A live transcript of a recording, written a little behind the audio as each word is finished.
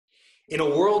In a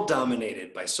world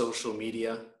dominated by social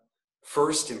media,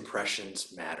 first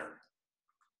impressions matter.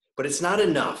 But it's not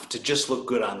enough to just look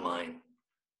good online.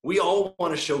 We all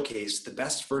want to showcase the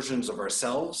best versions of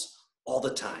ourselves all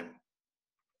the time.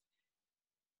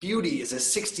 Beauty is a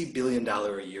 $60 billion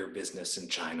a year business in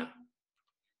China.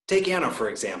 Take Anna, for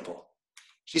example.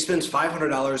 She spends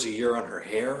 $500 a year on her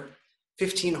hair,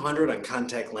 $1,500 on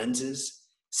contact lenses,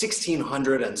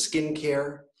 $1,600 on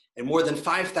skincare, and more than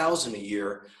 $5,000 a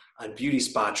year on beauty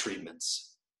spa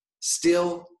treatments.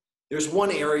 Still, there's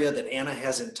one area that Anna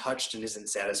hasn't touched and isn't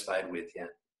satisfied with yet.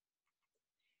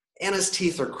 Anna's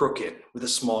teeth are crooked with a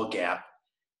small gap,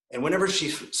 and whenever she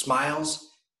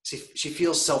smiles, she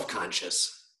feels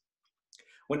self-conscious.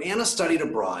 When Anna studied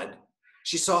abroad,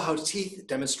 she saw how teeth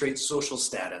demonstrate social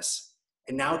status,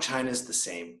 and now China's the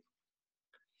same.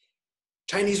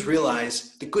 Chinese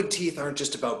realize that good teeth aren't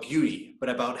just about beauty, but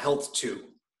about health too.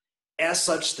 As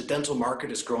such, the dental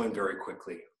market is growing very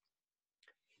quickly.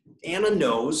 Anna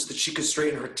knows that she could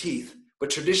straighten her teeth,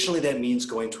 but traditionally that means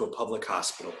going to a public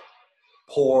hospital.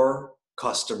 Poor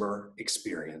customer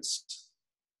experience.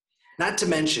 Not to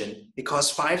mention, it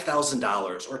costs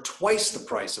 $5,000 or twice the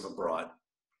price of abroad.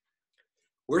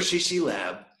 We're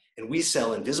xixilab, and we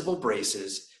sell invisible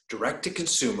braces direct to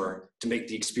consumer to make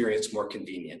the experience more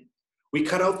convenient. We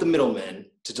cut out the middlemen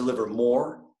to deliver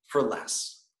more for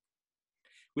less.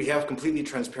 We have completely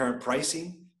transparent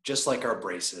pricing, just like our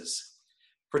braces.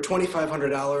 For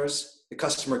 $2,500, the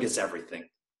customer gets everything.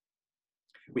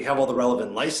 We have all the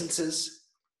relevant licenses.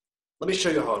 Let me show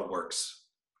you how it works.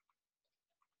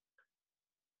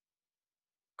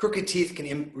 Crooked teeth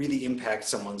can really impact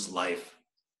someone's life.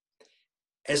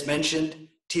 As mentioned,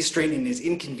 teeth straightening is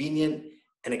inconvenient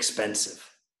and expensive.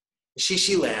 At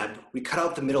xixilab, we cut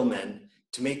out the middlemen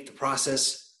to make the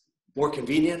process more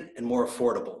convenient and more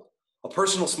affordable. A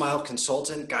personal smile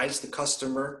consultant guides the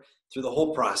customer through the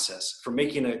whole process, from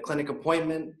making a clinic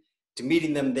appointment to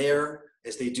meeting them there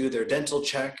as they do their dental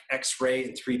check, x-ray,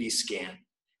 and 3D scan.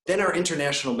 Then our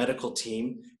international medical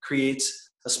team creates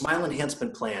a smile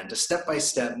enhancement plan to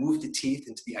step-by-step move the teeth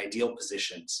into the ideal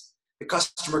positions. The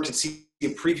customer can see a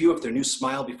preview of their new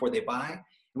smile before they buy,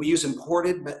 and we use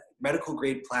imported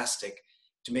medical-grade plastic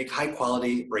to make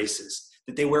high-quality braces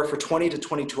that they wear for 20 to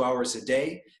 22 hours a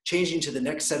day, changing to the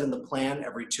next set in the plan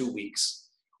every 2 weeks.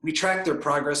 We track their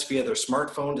progress via their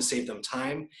smartphone to save them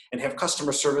time and have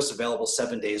customer service available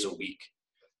 7 days a week.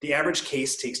 The average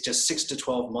case takes just 6 to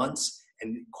 12 months,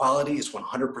 and quality is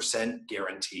 100%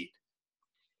 guaranteed.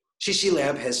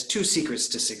 xixilab has 2 secrets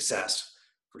to success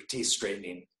for teeth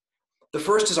straightening. The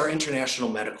first is our international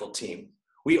medical team.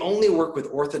 We only work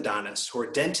with orthodontists who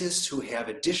are dentists who have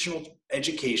additional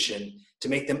education to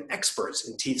make them experts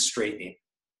in teeth straightening.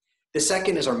 The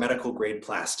second is our medical grade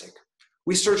plastic.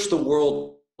 We search the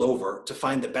world over to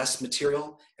find the best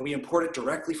material, and we import it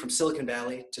directly from Silicon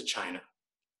Valley to China.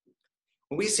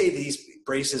 When we say these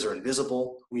braces are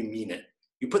invisible, we mean it.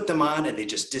 You put them on and they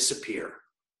just disappear.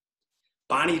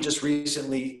 Bonnie just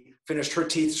recently finished her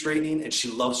teeth straightening and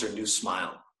she loves her new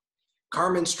smile.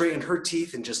 Carmen straightened her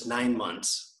teeth in just 9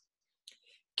 months.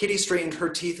 Kitty straightened her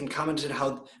teeth and commented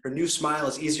how her new smile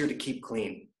is easier to keep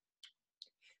clean.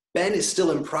 Ben is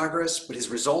still in progress, but his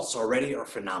results already are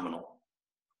phenomenal.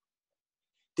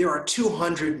 There are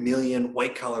 200 million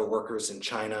white-collar workers in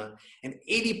China, and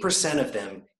 80% of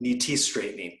them need teeth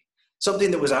straightening,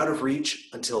 something that was out of reach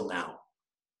until now.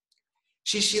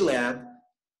 xixilab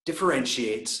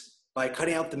differentiates by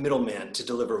cutting out the middleman to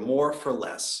deliver more for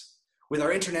less. With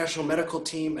our international medical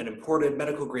team and imported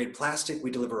medical-grade plastic,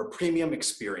 we deliver a premium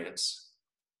experience.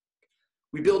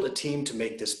 We built a team to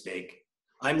make this big.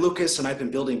 I'm Lucas, and I've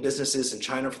been building businesses in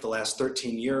China for the last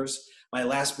 13 years. My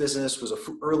last business was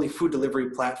an early food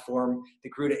delivery platform that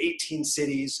grew to 18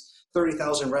 cities,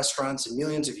 30,000 restaurants, and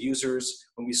millions of users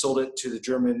when we sold it to the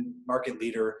German market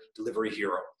leader, Delivery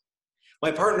Hero.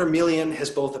 My partner, Milian, has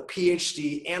both a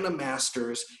PhD and a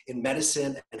master's in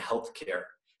medicine and healthcare.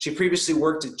 She previously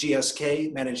worked at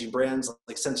GSK, managing brands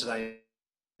like Sensodyne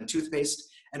and toothpaste,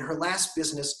 and her last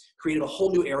business created a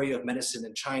whole new area of medicine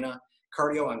in China,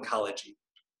 cardio-oncology.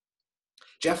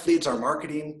 Jeff leads our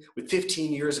marketing with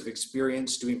 15 years of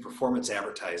experience doing performance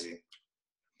advertising.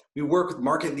 We work with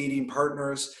market-leading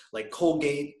partners like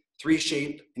Colgate,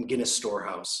 3Shape, and Guinness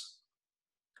Storehouse.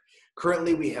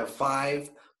 Currently, we have 5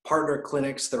 partner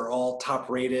clinics that are all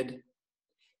top-rated,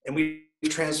 and we've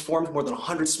transformed more than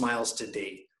 100 smiles to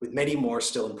date, with many more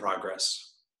still in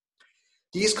progress.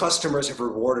 These customers have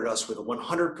rewarded us with a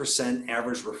 100%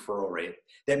 average referral rate.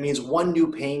 That means 1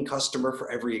 new paying customer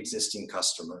for every existing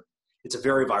customer. It's a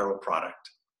very viral product.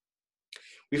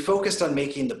 We focused on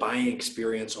making the buying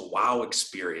experience a wow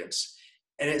experience,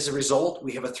 And as a result,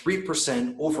 we have a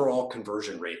 3% overall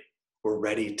conversion rate. We're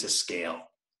ready to scale.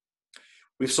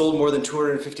 We've sold more than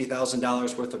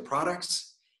 $250,000 worth of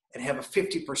products and have a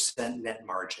 50% net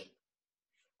margin.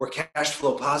 We're cash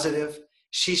flow positive.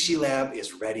 xixilab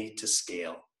is ready to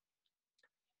scale.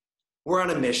 We're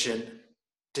on a mission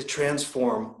to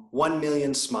transform 1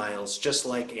 million smiles just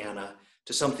like Anna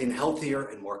to something healthier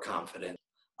and more confident.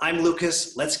 I'm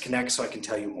Lucas. Let's connect so I can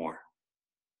tell you more.